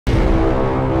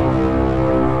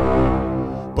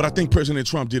But I think President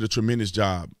Trump did a tremendous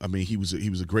job. I mean, he was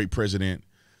a great president.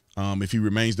 If he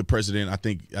remains the president, I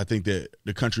think that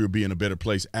the country will be in a better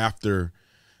place after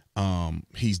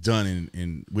he's done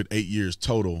in with 8 years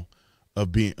total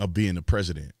of being the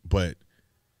president. But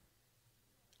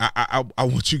I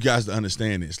want you guys to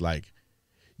understand this. Like,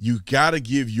 you got to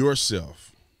give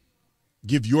yourself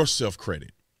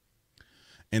credit.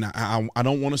 And I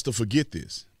don't want us to forget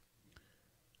this.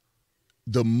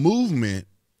 The movement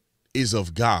is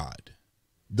of God.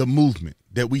 The movement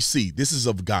that we see, this is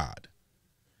of God.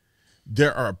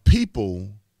 There are people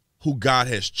who God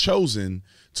has chosen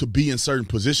to be in certain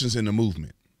positions in the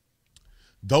movement.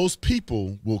 Those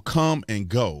people will come and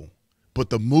go, but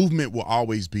the movement will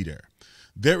always be there.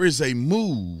 There is a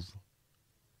move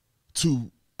to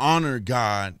honor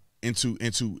God and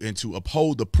to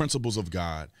uphold the principles of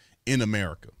God in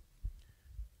America.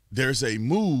 There's a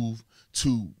move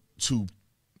to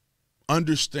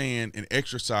understand and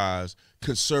exercise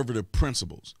conservative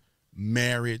principles,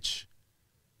 marriage,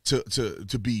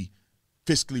 to be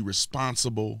fiscally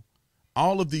responsible.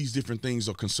 All of these different things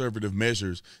are conservative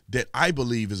measures that I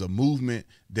believe is a movement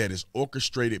that is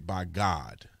orchestrated by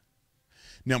God.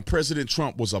 Now, President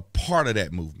Trump was a part of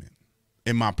that movement,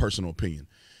 in my personal opinion,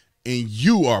 and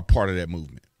you are a part of that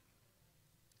movement.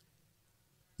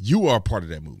 You are a part of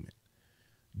that movement.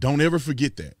 Don't ever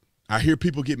forget that. I hear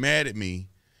people get mad at me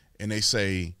and they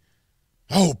say,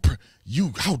 "Oh,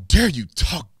 how dare you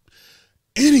talk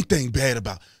anything bad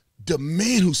about the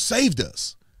man who saved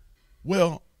us?"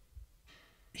 Well,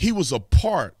 he was a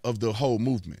part of the whole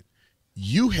movement.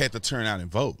 You had to turn out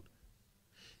and vote.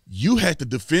 You had to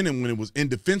defend him when it was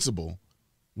indefensible,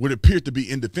 when it appeared to be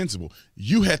indefensible.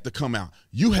 You had to come out.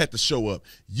 You had to show up.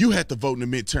 You had to vote in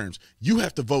the midterms. You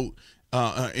have to vote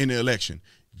in the election.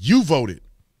 You voted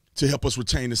to help us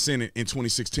retain the Senate in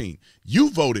 2016. You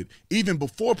voted even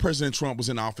before President Trump was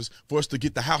in office for us to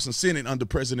get the House and Senate under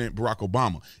President Barack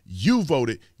Obama. You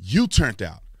voted. You turned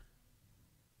out.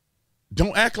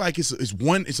 Don't act like it's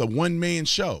a one-man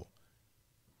show.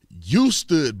 You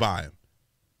stood by him.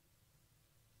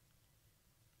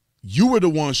 You were the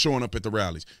ones showing up at the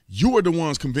rallies. You were the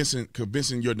ones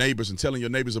convincing your neighbors and telling your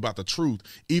neighbors about the truth,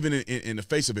 even in the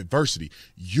face of adversity.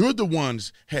 You're the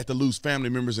ones had to lose family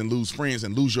members and lose friends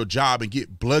and lose your job and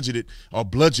get bludgeoned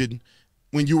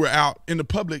when you were out in the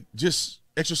public just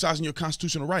exercising your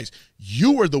constitutional rights.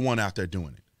 You were the one out there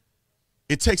doing it.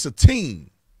 It takes a team.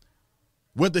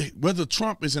 Whether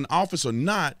Trump is in office or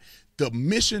not, the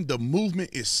mission, the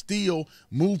movement is still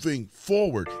moving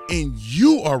forward, and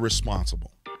you are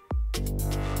responsible.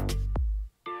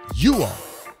 You are.